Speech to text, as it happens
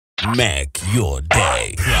Make your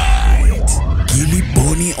day right. Gilly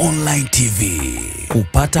Bonny Online TV.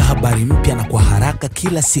 Kupata habari mpya na kwa haraka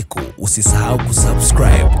kila siku, usisahau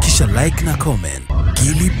kusubscribe kisha like na comment.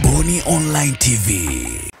 Gilly Bonny Online TV.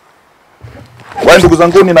 Kwa ndugu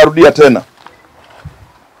zangu, narudia tena,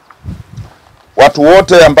 watu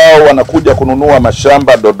wote ambao wanakuja kununua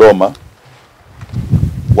mashamba Dodoma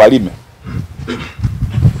walime.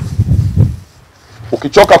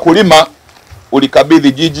 Ukichoka kulima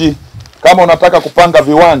ulikabidhi jiji. Kama unataka kupanga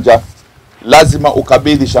viwanja, lazima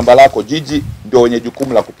ukabidhi shamba lako jiji, ndio wenye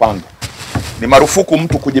jukumu la kupanga. Ni marufuku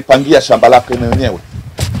mtu kujipangia shamba lake mwenyewe,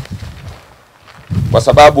 kwa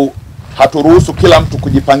sababu haturuhusu kila mtu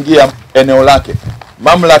kujipangia eneo lake.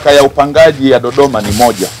 Mamlaka ya upangaji ya Dodoma ni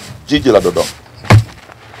moja, jiji la Dodoma.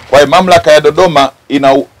 Kwa hiyo mamlaka ya Dodoma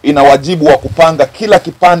ina wajibu wa kupanga kila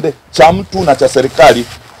kipande cha mtu na cha serikali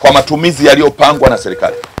kwa matumizi yaliyopangwa na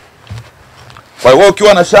serikali. Kwa hiyo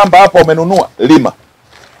ukiwa na shamba hapa umenunua, lima.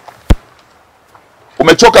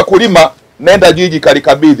 Umechoka kulima, nenda jiji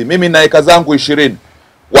kalikabidhi. Mimi na eka zangu 20,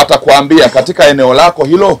 watakuambia katika eneo lako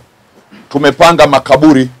hilo tumepanga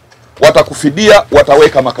makaburi, watakufidia,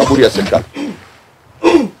 wataweka makaburi ya serikali.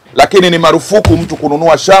 Lakini ni marufuku mtu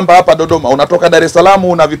kununua shamba hapa Dodoma. Unatoka Dar es Salaam,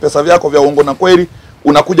 una vipesa vyako vya uongo na kweli,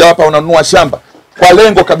 unakuja hapa unanunua shamba kwa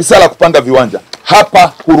lengo kabisa la kupanga viwanja.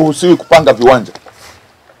 Hapa huruhusiwi kupanga viwanja.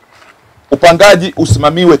 Upangaji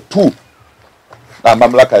usimamiwe tu na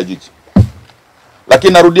mamlaka ya jiji.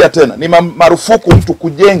 Lakini narudia tena, ni marufuku mtu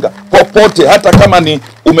kujenga popote, hata kama ni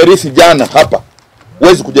umerithi jana hapa,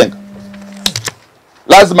 huwezi kujenga.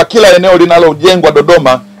 Lazima kila eneo linalojengwa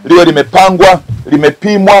Dodoma liwe limepangwa,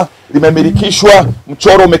 limepimwa, limemilikishwa,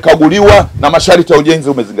 mchoro umekaguliwa na masharti ya ujenzi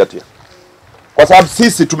umezingatia. Kwa sababu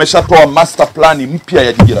sisi tumeshatoa master plan mpya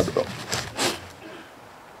ya jiji la Dodoma.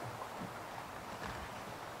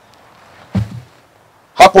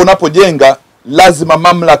 Hapo unapojenga, lazima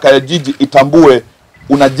mamlaka ya jiji itambue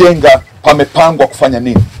unajenga pamepangwa kufanya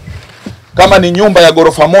nini. Kama ni nyumba ya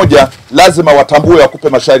gorofa moja, lazima watambue wakupe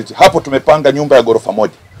masharti. Hapo tumepanga nyumba ya gorofa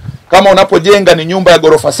moja. Kama unapojenga ni nyumba ya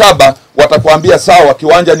gorofa 7, watakwambia sawa,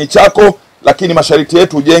 kiwanja ni chako, lakini masharti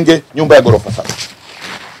yetu ujenge nyumba ya gorofa 7.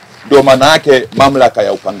 Ndio maana yake mamlaka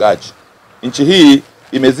ya upangaji. Nchi hii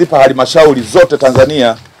imezipa halmashauri zote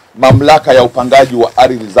Tanzania mamlaka ya upangaji wa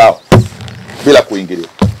ardhi zao bila kuingilia.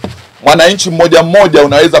 Mwananchi mmoja mmoja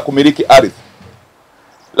unaweza kumiliki ardhi,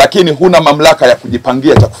 lakini huna mamlaka ya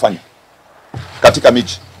kujipangia cha kufanya katika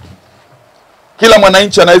miji. Kila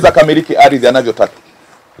mwananchi anaweza kumiliki ardhi anavyotaka,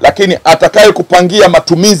 lakini atakaye kupangia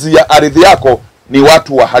matumizi ya ardhi yako ni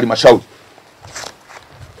watu wa halmashauri.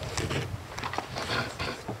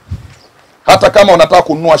 Hata kama unataka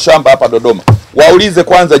kununua shamba hapa Dodoma, waulize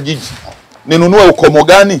kwanza jiji, ninunue ukomo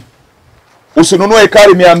gani? Usinunue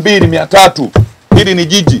ekari 200, 300. Hili ni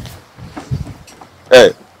jiji.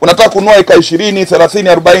 Unataka kununua ekari 20,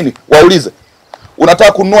 30, 40, waulize.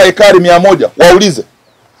 Unataka kununua ekari 100, waulize.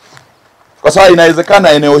 Kwa sababu inawezekana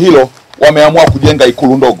eneo hilo wameamua kujenga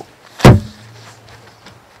ikulu ndogo.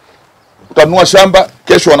 Utanunua shamba,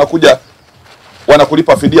 kesho wanakuja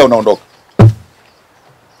wanakulipa fidia, unaondoka.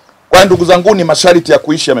 Kwa ndugu zangu, ni masharti ya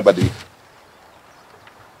kuishi yamebadilika.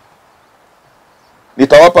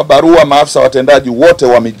 Nitawapa barua maafisa watendaji wote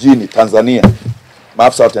wa mijini Tanzania,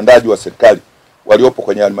 maafisa watendaji wa serikali waliopo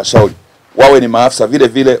kwenye halmashauri, wawe ni maafisa vile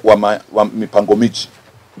vile wa mipango miji.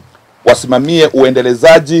 Wasimamie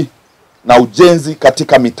uendelezaji na ujenzi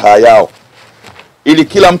katika mitaa yao, ili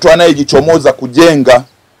kila mtu anayejichomoza kujenga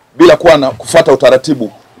bila kuwa na kufuata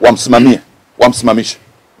utaratibu wamsimamishe.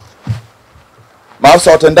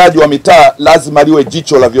 Maafisa watendaji wa mitaa lazima liwe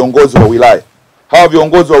jicho la viongozi wa wilaya. Hawa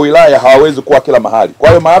viongozi wa wilaya hawawezi kuwa kila mahali. Kwa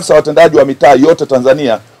hiyo maafisa watendaji wa mitaa yote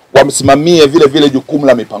Tanzania wamsimamie vile vile jukumu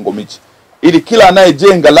la mipango miji, ili kila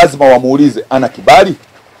anayejenga lazima wamuulize, ana kibali?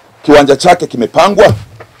 Kiwanja chake kimepangwa,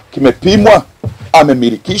 kimepimwa,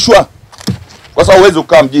 amemilikishwa? Kwa sababu huwezi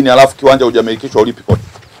kukaa mjini alafu kiwanja hujamilikishwa, ulipi kodi.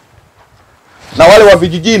 Na wale wa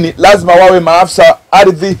vijijini lazima wawe maafisa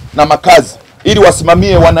ardhi na makazi, ili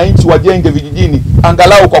wasimamie wananchi wajenge vijijini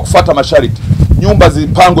angalau kwa kufuata masharti. Nyumba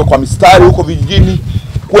zipangwe kwa mistari huko vijijini,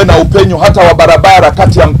 kuwe na upenyo hata wa barabara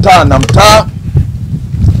kati ya mtaa na mtaa,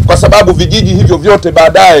 kwa sababu vijiji hivyo vyote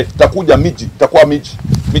baadaye itakuja miji, itakuwa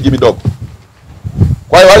miji midogo.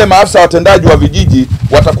 Kwa hiyo wale maafisa watendaji wa vijiji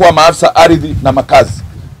watakuwa maafisa ardhi na makazi.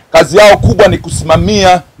 Kazi yao kubwa ni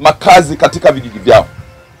kusimamia makazi katika vijiji vyao.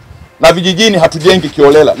 Na vijijini hatujengi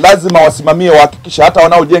kiolela, lazima wasimamie, wahakikisha hata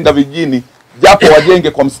wanaojenga vijijini japo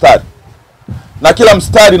wajenge kwa mstari, na kila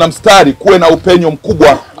mstari na mstari kuwe na upenyo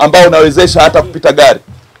mkubwa ambao unawezesha hata kupita gari,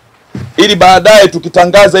 ili baadaye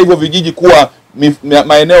tukitangaza hivyo vijiji kuwa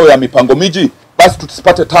maeneo ya mipango miji, basi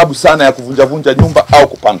tusipate tabu sana ya kuvunja nyumba au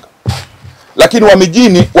kupanga. Lakini wa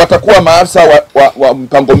mijini watakuwa maafisa wa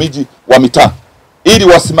mpango miji wa mitaa, ili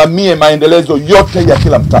wasimamie maendelezo yote ya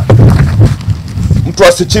kila mtaa. Mtu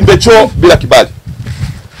asichimbe choo bila kibali,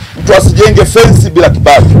 mtu asijenge fence bila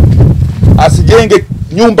kibali, asijenge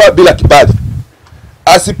nyumba bila kibali,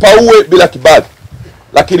 asipaue bila kibali.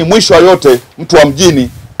 Lakini mwisho wa yote, mtu wa mjini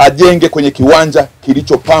ajenge kwenye kiwanja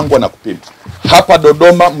kilichopangwa na kupimwa. Hapa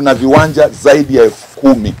Dodoma mna viwanja zaidi ya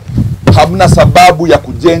 10,000. Hamna sababu ya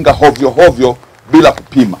kujenga hovyo hovyo bila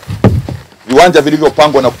kupima. Viwanja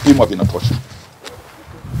vilivyopangwa na kupimwa vinatosha.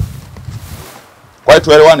 Kwa hiyo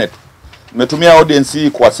tuelewane tu. Nimetumia audience hii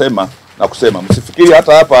kuwasema na kusema msifikiri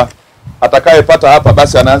hata hapa atakayepata hapa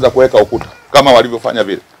basi anaanza kuweka ukuta kama walivyofanya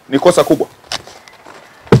vile. Ni kosa kubwa.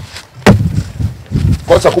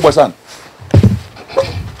 Kosa kubwa sana.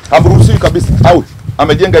 Hamruhusiwi kabisa. Au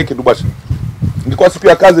amejenga hiki Dubasha. Nilikuwa siku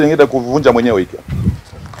ya kazi ningeenda kuvunja mwenyewe hiki.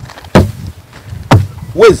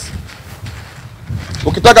 Wezi.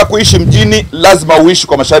 Ukitaka kuishi mjini lazima uishi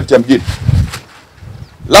kwa masharti ya mjini.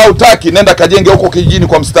 La utaki nenda kajenge huko kijijini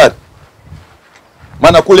kwa mstari.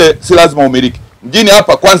 Maana kule si lazima umiliki. Mjini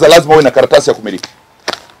hapa kwanza lazima uwe na karatasi ya kumiliki.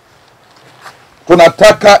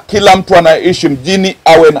 Tunataka kila mtu anayeishi mjini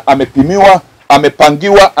awe amepimiwa,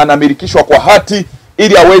 amepangiwa, anamilikishwa kwa hati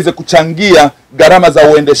ili aweze kuchangia gharama za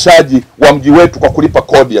uendeshaji wa mji wetu kwa kulipa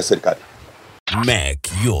kodi ya serikali.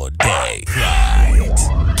 Make your day right.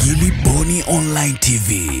 Kiliboni Online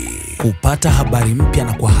TV. Kupata habari mpya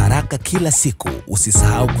na kwa haraka kila siku,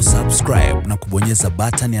 usisahau kusubscribe na kubonyeza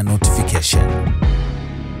button ya notification.